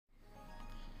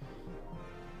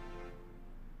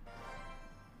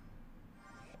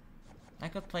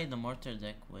could play the mortar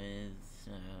deck with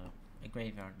a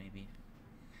graveyard maybe.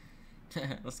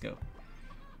 Let's go.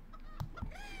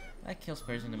 I kill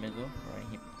Spurs in the middle, or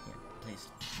he plays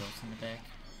Ghosts in the back.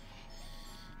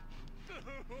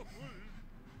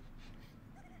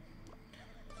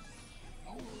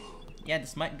 Yeah,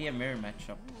 this might be a mirror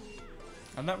matchup.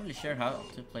 I'm not really sure how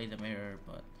to play the mirror,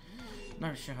 but not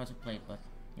really sure how to play it, but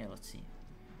yeah, let's see.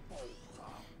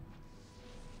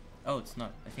 Oh, it's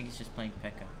not. I think he's just playing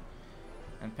P.E.K.K.A.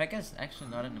 And P.E.K.K.A. is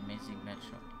actually not an amazing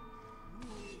matchup.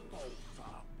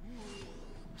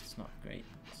 It's not great.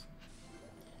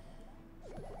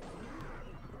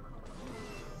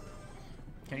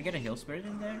 Can you get a Heal Spirit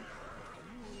in there?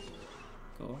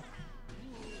 Cool.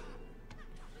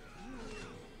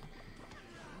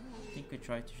 I think we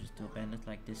try to just do a bandit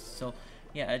like this. So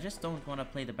yeah, I just don't want to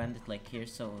play the bandit like here,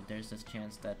 so there's a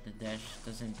chance that the dash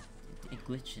doesn't, it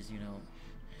glitches, you know.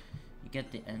 You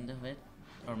get the end of it,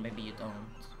 or maybe you don't,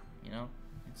 you know.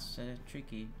 It's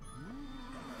tricky.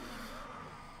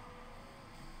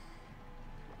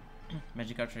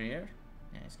 Magic Archer here?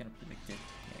 Yeah, he's gonna predict it.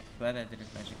 Yeah, glad I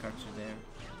didn't Magic Archer there.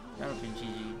 That would've been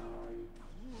GG.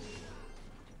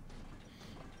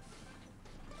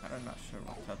 I'm not sure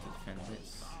how to defend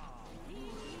this.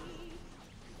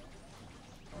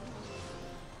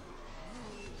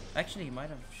 Actually, he might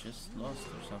have just lost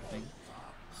or something.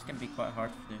 It's gonna be quite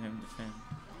hard for him to defend,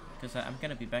 because I'm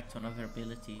gonna be back to another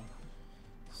ability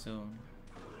soon.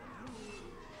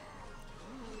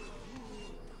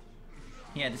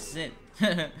 Yeah, this is it.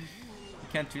 You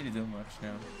can't really do much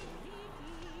now.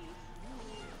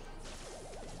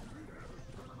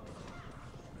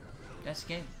 That's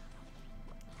game.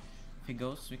 If he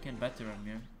goes, we can better him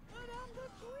here.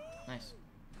 Nice.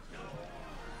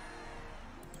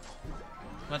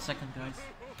 1 second, guys.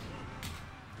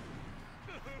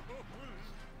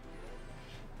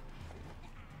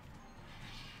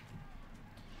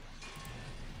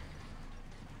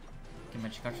 Okay,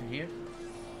 Magic Archer here.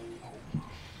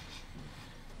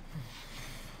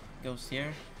 Goes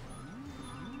here.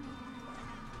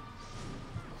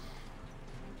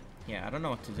 Yeah, I don't know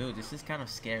what to do. This is kind of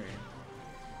scary.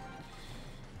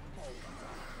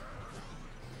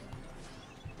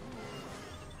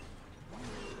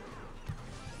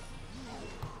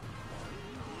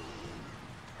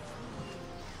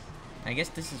 I guess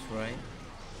this is right.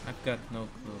 I've got no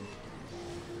clue.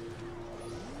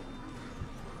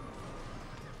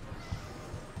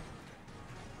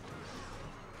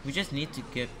 We just need to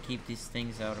keep these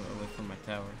things out away from my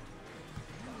tower.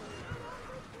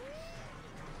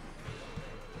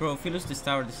 Bro, if we lose this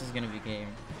tower, this is gonna be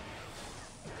game.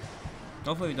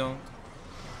 Hopefully we don't.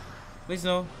 Please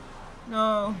no.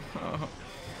 No. Oh.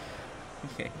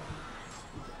 Okay.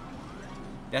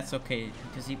 That's okay,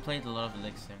 because he played a lot of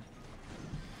elixir.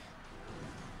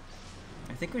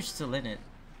 I think we're still in it.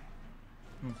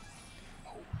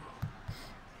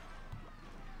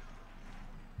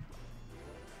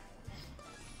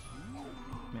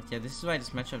 But yeah, this is why this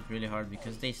matchup is really hard,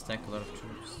 because they stack a lot of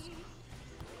troops.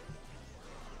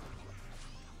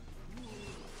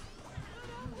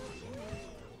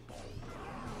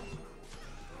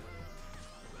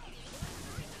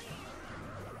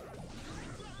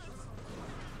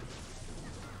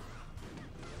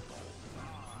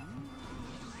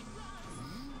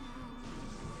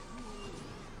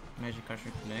 Magic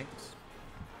Archer connects.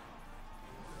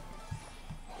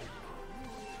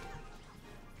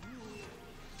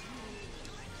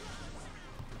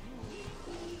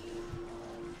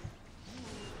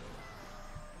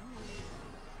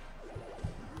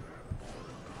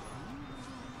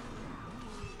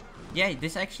 Yeah,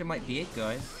 this actually might be it,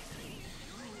 guys.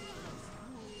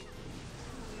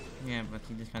 Yeah, but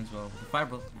he defends well. The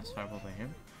Firebolt is Firebolt by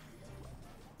him.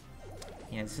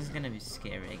 Yeah, this is gonna be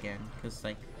scary again, because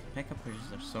like P.E.K.K.A.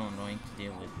 pushes are so annoying to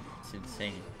deal with. It's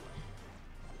insane.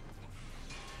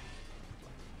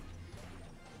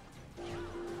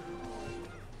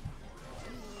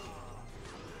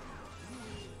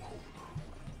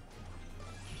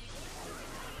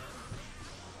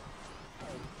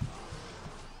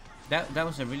 That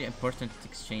was a really important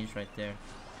exchange right there.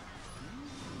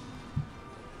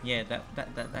 Yeah, that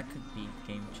could be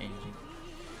game changing.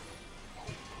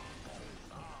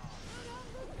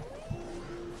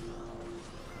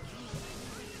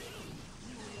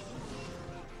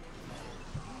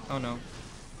 Oh no.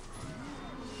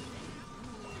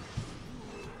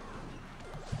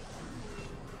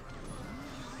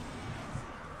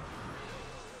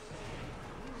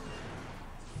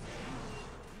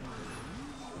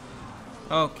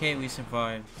 Okay, we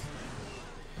survived.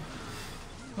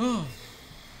 Oh,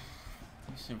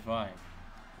 we survived.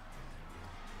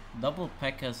 Double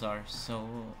P.E.K.K.A.s are so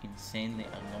insanely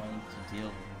annoying to deal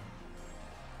with.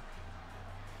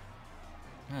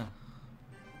 Huh.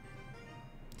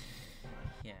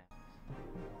 Yeah.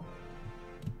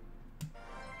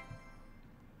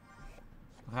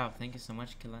 Wow, thank you so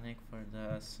much, Kilanik, for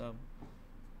the sub.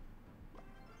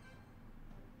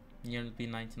 You'll be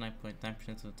 99.9%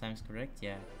 of the times correct?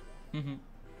 Yeah.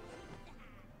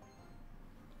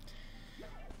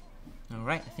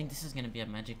 Alright, I think this is gonna be a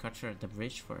magic archer at the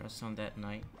bridge for us on that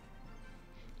night.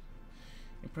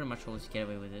 You pretty much always get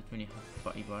away with it when you have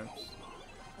body barbs.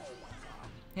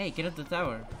 Hey, get up the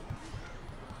tower!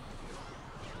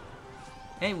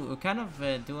 Hey, we kind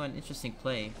of do an interesting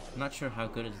play. I'm not sure how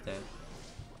good is that.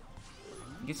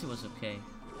 I guess it was okay.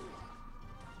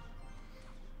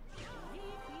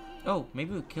 Oh,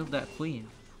 maybe we killed that queen.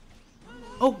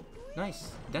 Oh,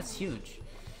 nice. That's huge.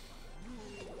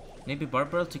 Maybe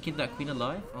Barbara to keep that queen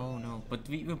alive? Oh no, but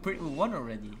we won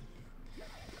already.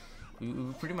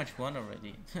 We pretty much won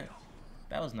already.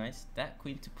 That was nice. That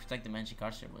queen to protect the magic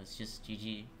archer was just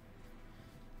GG.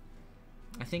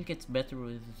 I think it's better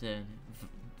with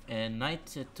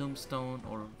Knight, Tombstone,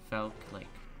 or Falk. Like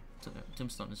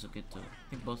Tombstone is good too. I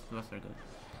think both are good.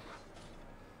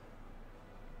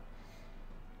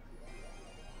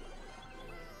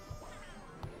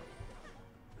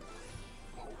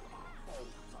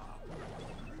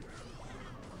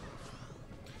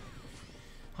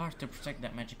 Hard to protect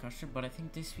that magic archer, but I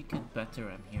think this we could better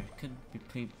him here. It could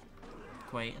be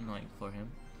quite annoying for him.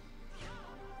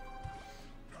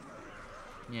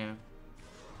 Yeah.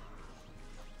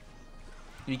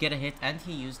 We get a hit, and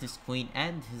he used his queen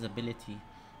and his ability,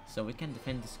 so we can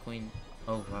defend this queen.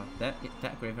 Oh wow, that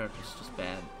graveyard is just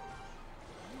bad.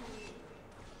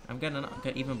 I'm gonna not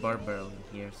get even Barbara in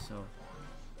here, so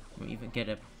we even get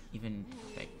a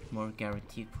like more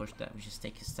guaranteed push that we just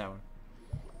take his tower.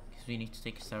 Because we need to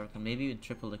take his tower, and maybe with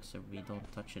triple elixir we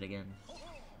don't touch it again.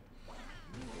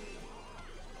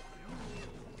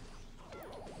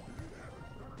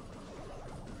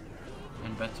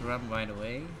 And Veteran right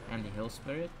away, and the Hill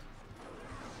Spirit.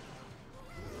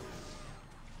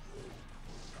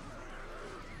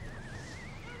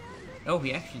 Oh,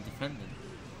 he actually defended.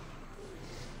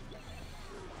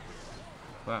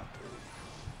 Wow.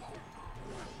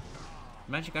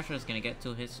 Magic Usher is gonna get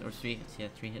 2 hits or 3 hits. Yeah,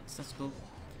 3 hits. That's cool.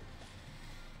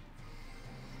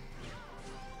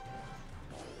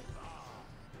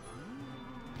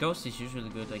 Ghost is usually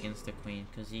good against the queen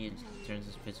because he turns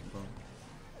his physical.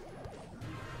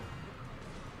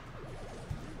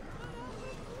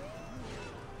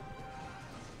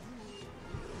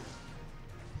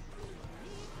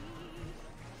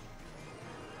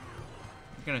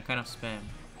 We're gonna kind of spam.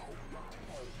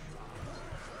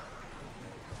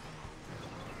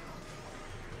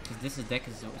 Because this deck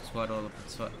is what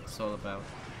it's all about,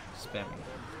 spamming.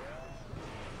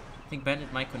 I think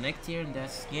Bandit might connect here in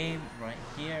this game, right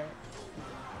here.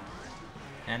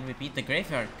 And we beat the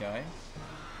graveyard guy.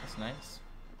 That's nice.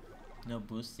 No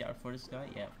boost yard for this guy?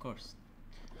 Yeah, of course.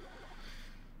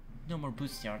 No more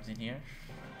boost yards in here.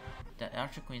 That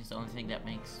Archer Queen is the only thing that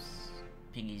makes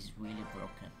Piggies really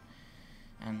broken.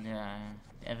 And the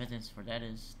evidence for that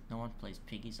is no one plays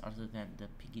Piggies other than the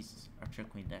Piggies Archer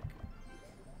Queen deck.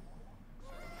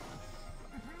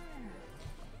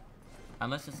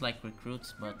 Unless it's like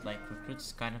Recruits, but like Recruits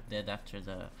is kind of dead after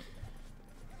the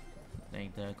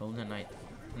Golden Knight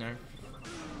nerf.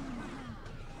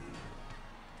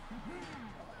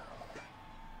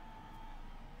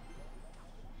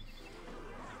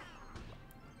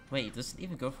 Wait, it doesn't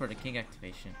even go for the king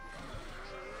activation.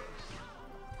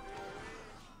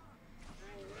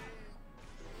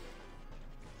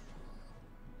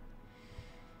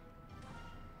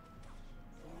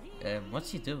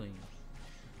 What's he doing?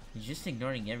 He's just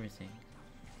ignoring everything.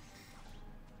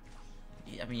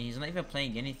 I mean, he's not even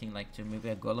playing anything, like to maybe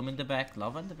a golem in the back,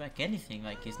 lava in the back, anything.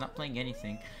 Like, he's not playing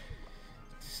anything.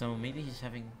 So maybe he's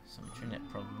having some internet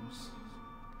problems.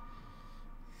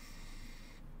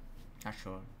 Not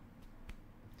sure.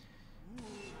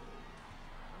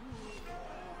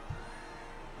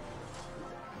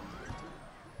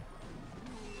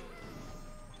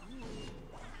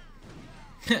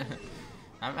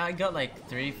 I got like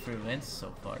 3 free wins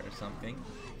so far or something.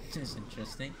 Which is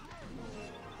interesting.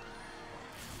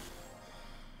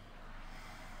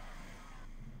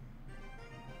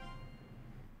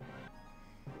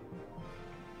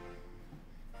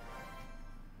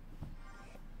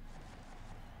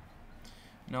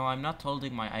 No, I'm not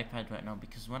holding my iPad right now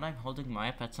because when I'm holding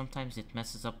my iPad sometimes it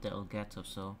messes up the Elgato,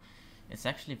 so it's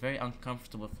actually very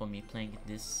uncomfortable for me playing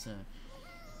this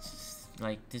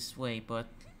like this way, but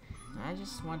I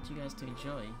just want you guys to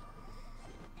enjoy.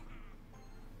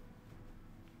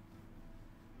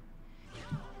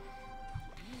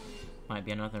 Might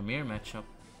be another mirror matchup.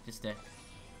 This deck.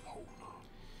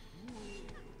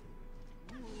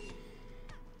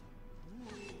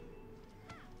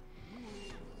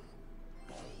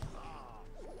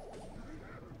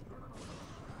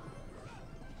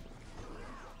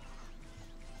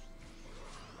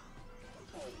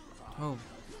 Oh.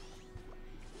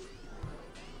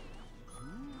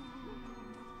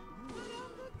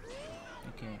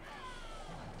 Okay.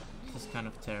 This is kind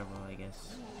of terrible, I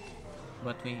guess.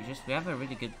 But we have a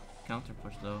really good counter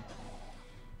push though.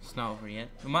 It's not over yet.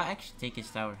 We might actually take his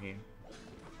tower here.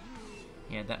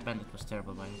 Yeah, that bandit was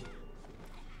terrible by him.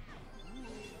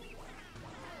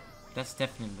 That's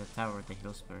definitely the tower, the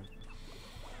heal spirit.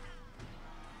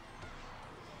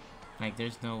 Like,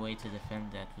 there's no way to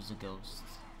defend that with a ghost.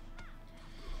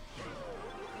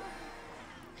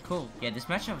 Cool. Yeah, this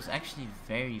matchup was actually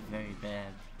very, very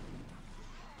bad.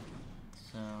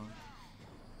 So,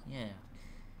 yeah.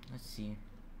 Let's see.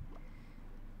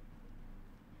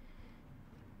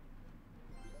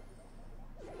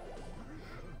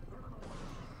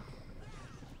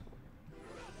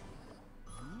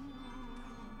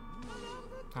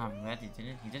 Oh, I'm glad he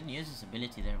didn't use his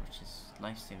ability there, which is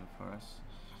lifesaver for us.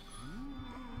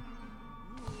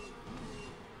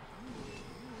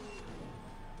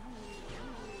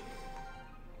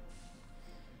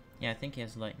 Yeah, I think he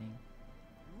has lightning.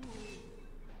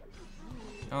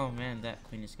 Oh man, that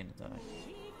queen is gonna die.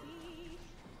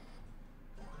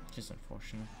 Just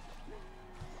unfortunate.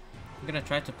 I'm gonna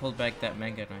try to pull back that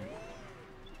Mega Knight.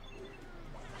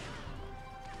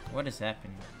 What is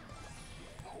happening?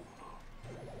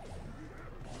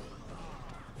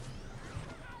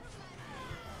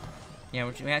 Yeah,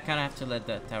 we kind of have to let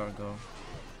that tower go.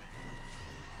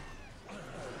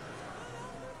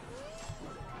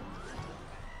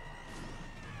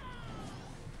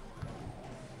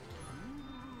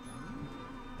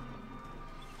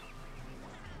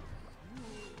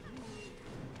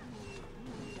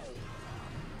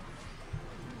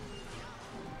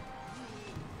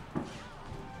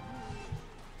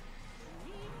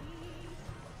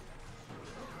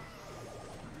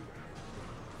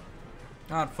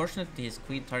 Oh, unfortunately his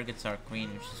queen targets our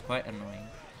queen, which is quite annoying.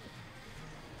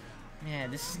 Yeah,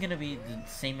 this is gonna be the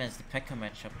same as the P.E.K.K.A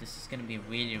matchup. This is gonna be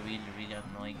really, really, really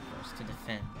annoying for us to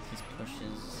defend his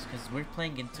pushes, because we're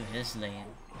playing into his lane.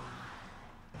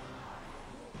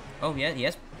 Oh yeah, he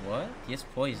has what? He has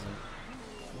poison.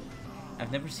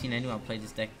 I've never seen anyone play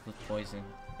this deck with poison,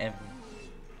 ever.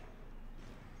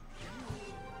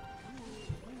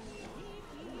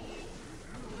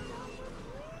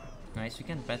 Nice, we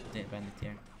can bet the bandit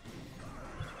here.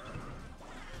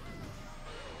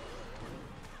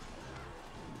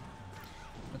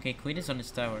 Okay, queen is on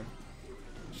his tower.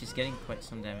 She's getting quite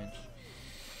some damage.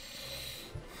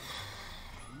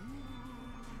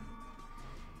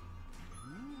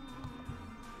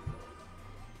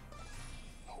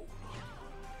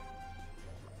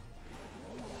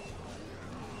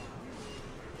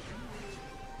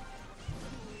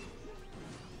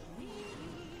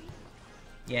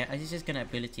 Yeah, he's just gonna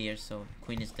ability here, so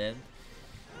queen is dead.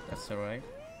 That's alright.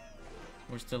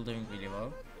 We're still doing really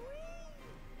well.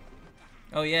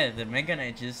 Oh yeah, the Mega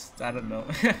Knight just, I don't know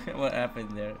what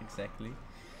happened there exactly.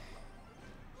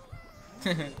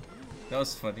 That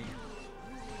was funny.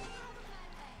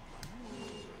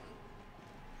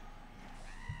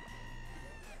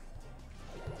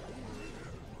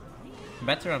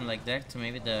 Better unlike that to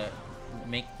maybe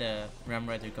make the Ram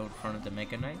Rider go in front of the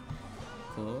Mega Knight.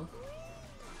 Cool.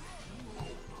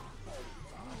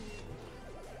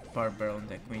 Barber on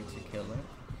that queen to kill her.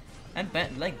 And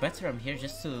better I'm here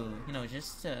just to, you know,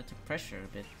 just to pressure a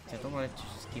bit. I don't want it to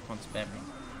just keep on spamming.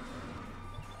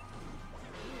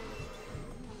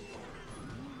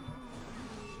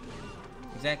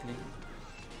 Exactly.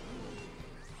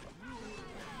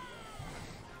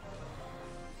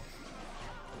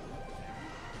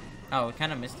 Oh, we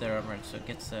kind of missed the armor, so it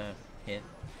gets a hit.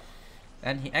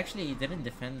 And he actually didn't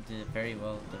defend very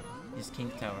well his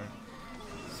king tower.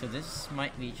 So this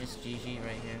might be just GG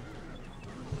right here.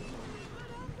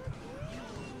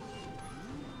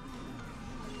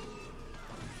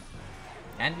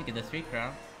 And we get the 3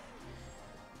 crown.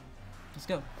 Let's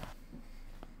go.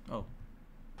 Oh.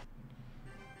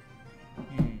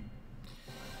 And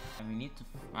we need to,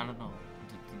 I don't know,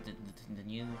 the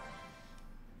new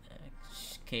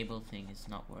cable thing is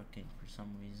not working for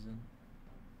some reason.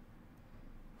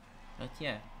 But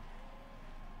yeah.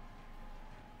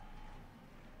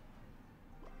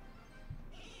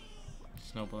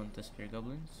 Snowball into Spear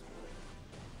Goblins.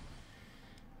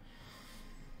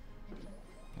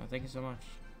 Oh, thank you so much.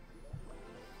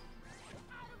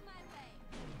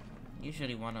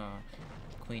 Usually want a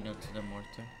queen onto the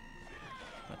mortar,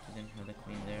 but we didn't have the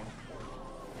queen there.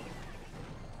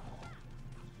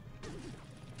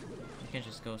 You can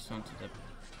just go stone to the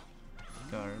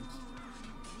guards.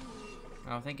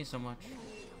 Oh, thank you so much.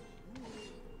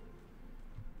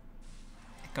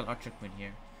 Call archer queen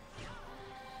here.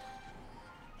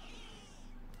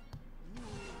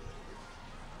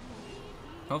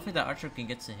 Hopefully the archer queen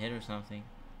gets a hit or something.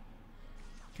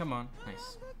 Come on,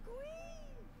 nice.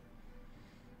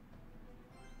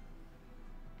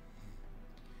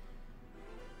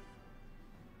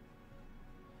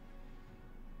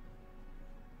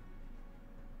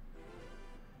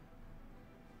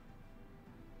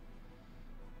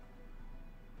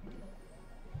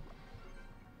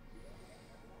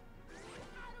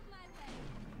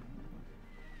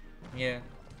 Yeah,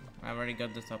 I've already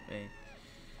got the top 8.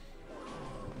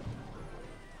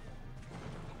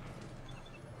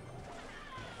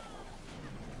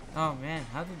 Oh man,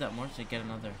 how did that monster get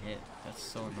another hit? That's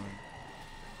so annoying.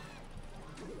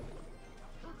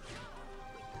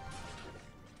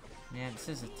 Man, this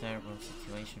is a terrible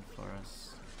situation for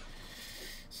us.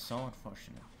 So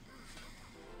unfortunate.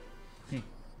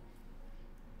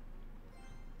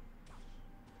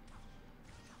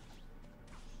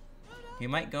 He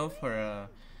might go for a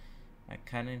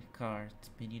cannon cart,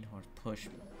 minion horde push.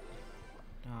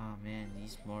 Oh man,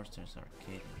 these monsters are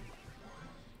kidding me.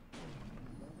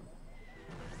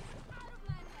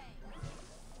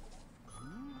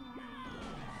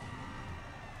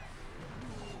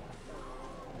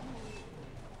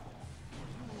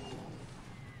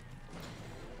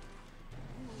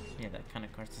 Yeah, that kind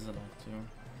of cart is alive too.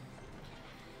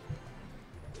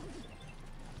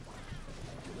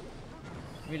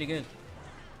 Really good.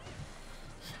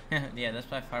 Yeah, that's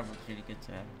by far what's really good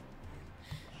to have.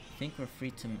 I think we're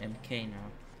free to MK now.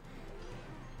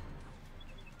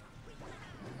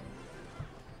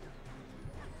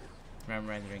 Ram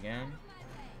Rider again.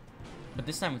 But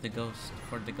this time with the ghost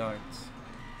for the guards.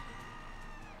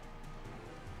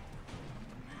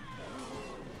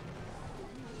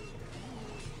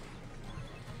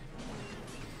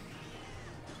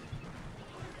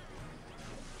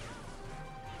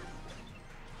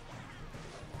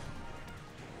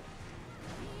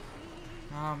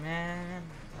 Oh man,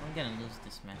 I'm gonna lose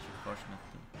this match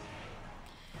unfortunately.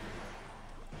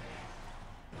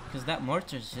 Because that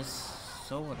mortar is just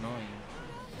so annoying.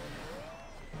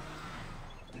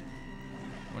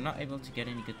 We're not able to get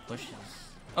any good pushes.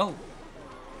 Oh!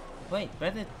 Wait,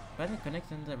 better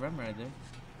connect on the Ram Rider.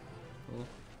 Cool.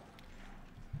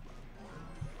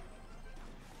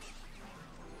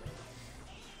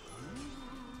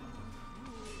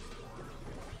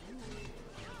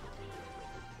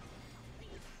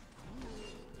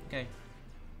 Okay.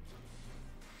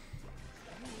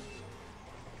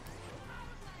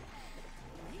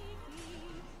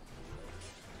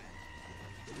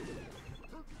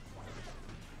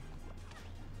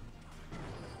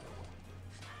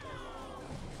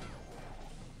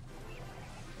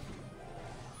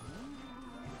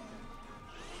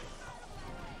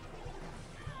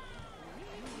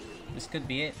 This could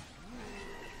be it.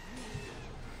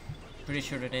 Pretty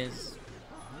sure it is.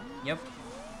 Yep.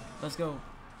 Let's go.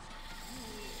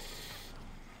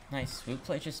 Nice. We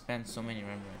play just spanned so many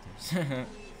Ram Riders.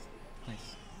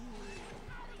 Nice.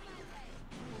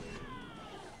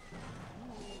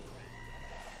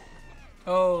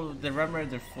 Oh, the Ram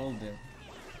Rider folded.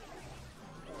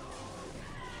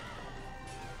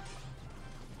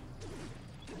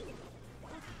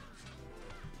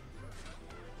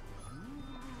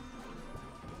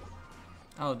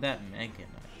 Oh, that Mega Knight.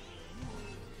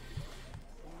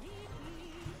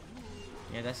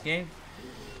 Yeah, that's game.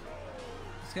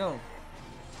 Let's go.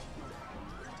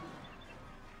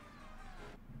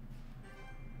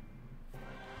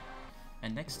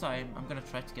 And next time, I'm gonna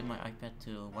try to get my iPad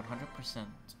to 100%,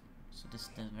 so this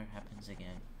never happens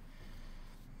again.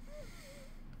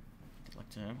 Good luck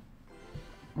to him.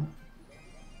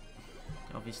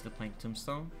 Obviously playing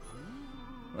Tombstone.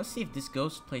 Let's see if this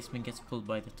ghost placement gets pulled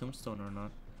by the Tombstone or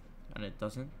not. And it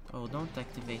doesn't. Oh, don't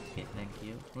activate it, thank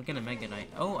you. We're gonna Mega Knight.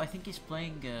 Oh, I think he's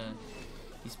playing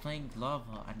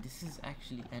Lava, and this is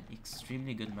actually an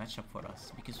extremely good matchup for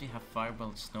us because we have Fireball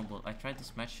and Snowball. I tried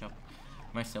this matchup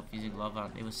myself using Lava,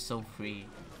 and it was so free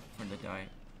for the guy.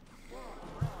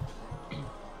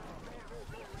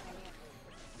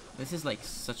 This is like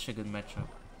such a good matchup.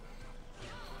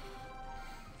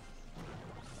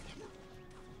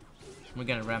 We're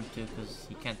gonna ramp too because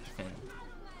he can't defend.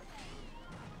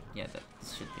 Yeah, that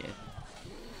should be it.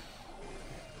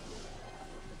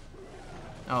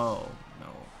 Oh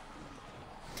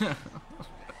no.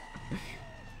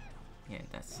 Yeah,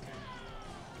 that's it.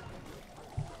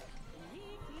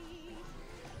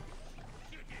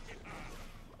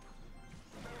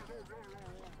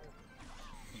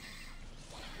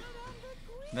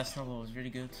 That snowball was really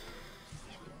good.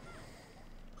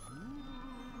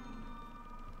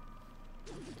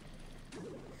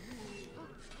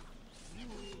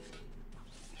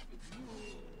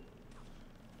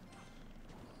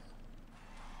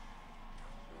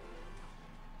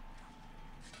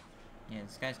 Yeah,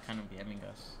 this guy's kind of BMing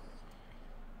us.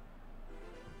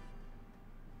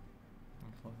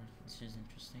 This is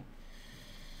interesting.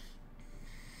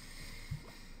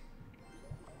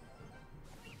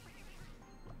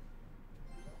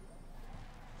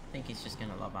 I think he's just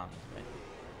gonna lob on this way.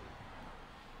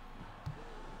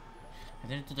 I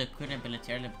didn't do the quit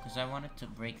ability earlier because I wanted to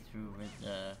break through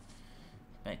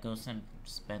with Ghost and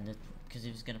spend it because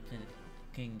he was gonna play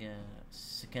the King,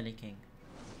 Kelly King.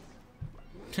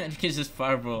 And he's just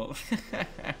fireball.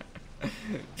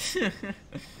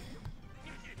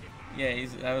 Yeah,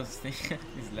 I was thinking,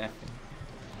 he's laughing.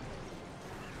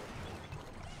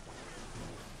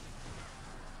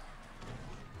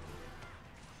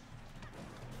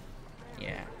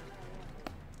 Yeah.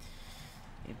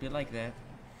 It'd be like that.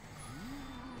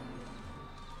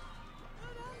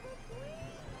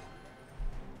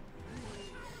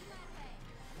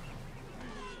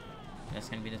 That's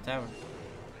gonna be the tower.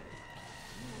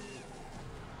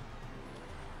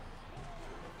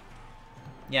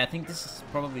 Yeah, I think this is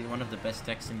probably one of the best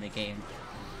decks in the game.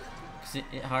 Because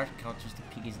it hard counters the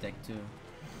Piggy's deck too.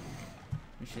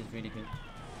 Which is really good.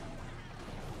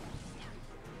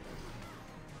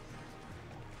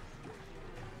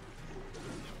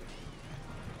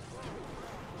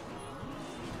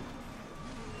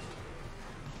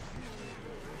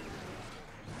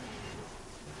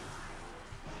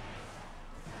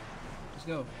 Let's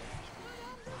go.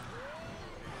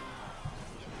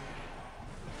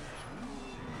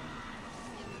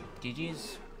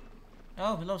 GG's.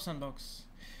 Oh, hello Sandbox.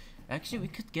 Actually, we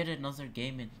could get another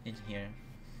game in here.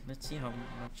 Let's see how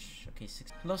much. Okay,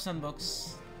 6. Hello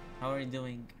Sandbox. How are you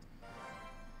doing?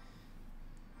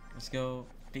 Let's go.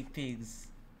 Big pigs.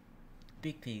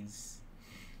 Big pigs.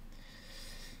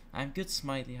 I'm good,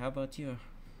 Smiley. How about you?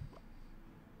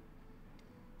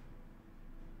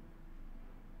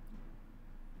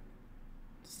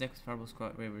 This deck with Fireball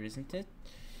Squad River, isn't it?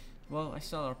 Well, I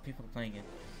saw a lot of people playing it.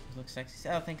 It looks sexy.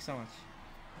 Oh, thanks so much.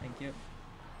 Thank you.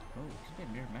 Oh, it could be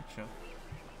a mirror matchup.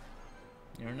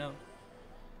 You never know.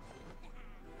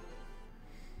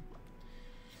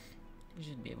 You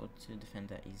should be able to defend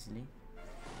that easily.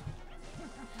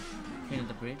 Queen of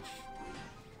the bridge.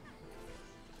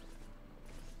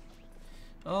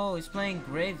 Oh, he's playing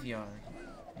Graveyard.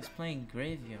 He's playing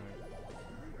Graveyard.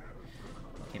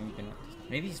 Okay, maybe not.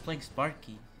 Maybe he's playing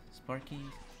Sparky. Sparky,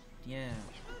 yeah.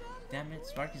 Damn it,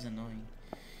 Sparky's annoying.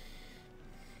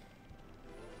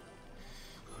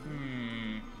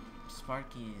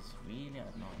 Sparky is really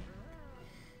annoying.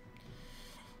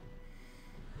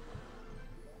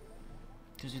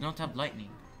 Because we don't have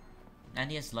lightning. And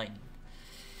he has lightning.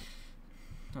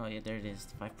 Oh yeah, there it is,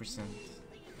 5%. I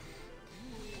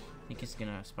think it's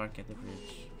gonna spark at the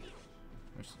bridge.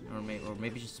 Or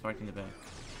maybe just spark in the back.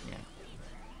 Yeah.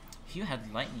 If you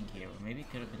had lightning here, maybe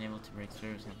could have been able to break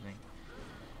through or something.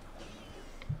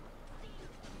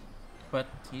 But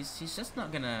he's just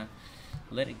not gonna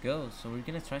let it go, so we're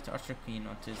gonna try to Archer Queen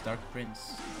onto his Dark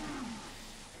Prince.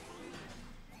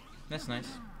 That's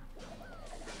nice.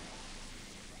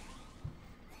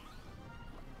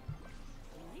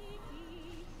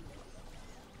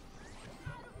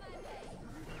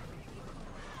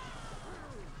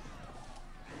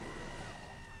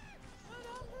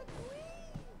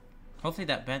 Hopefully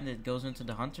that bandit goes into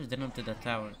the hunters, then onto the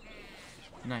tower.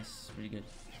 Nice, really good.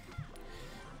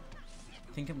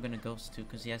 I think I'm gonna ghost too,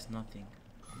 because he has nothing.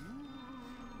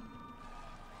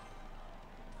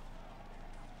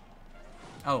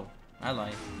 Oh, I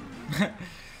lied.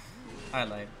 I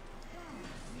lied.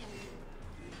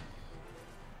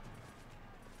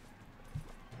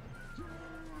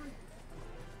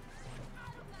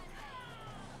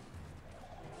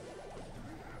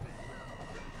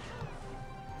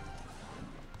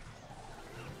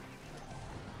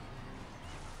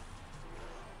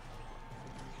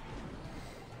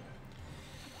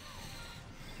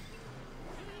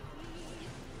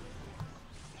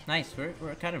 Nice,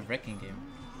 we're kind of wrecking him.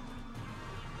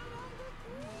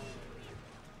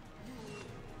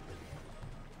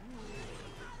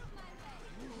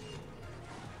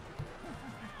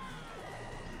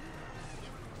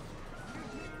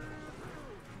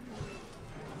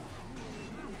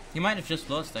 He might have just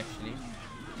lost actually.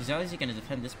 Because how is he gonna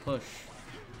defend this push?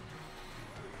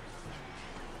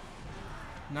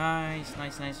 Nice,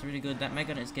 nice, nice, really good. That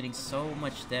Megan is getting so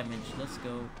much damage. Let's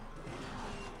go.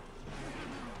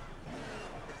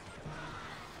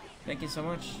 Thank you so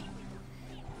much.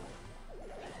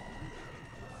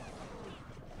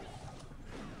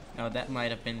 Oh, that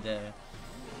might have been the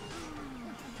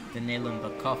nail in the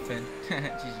coffin.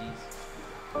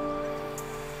 GG's.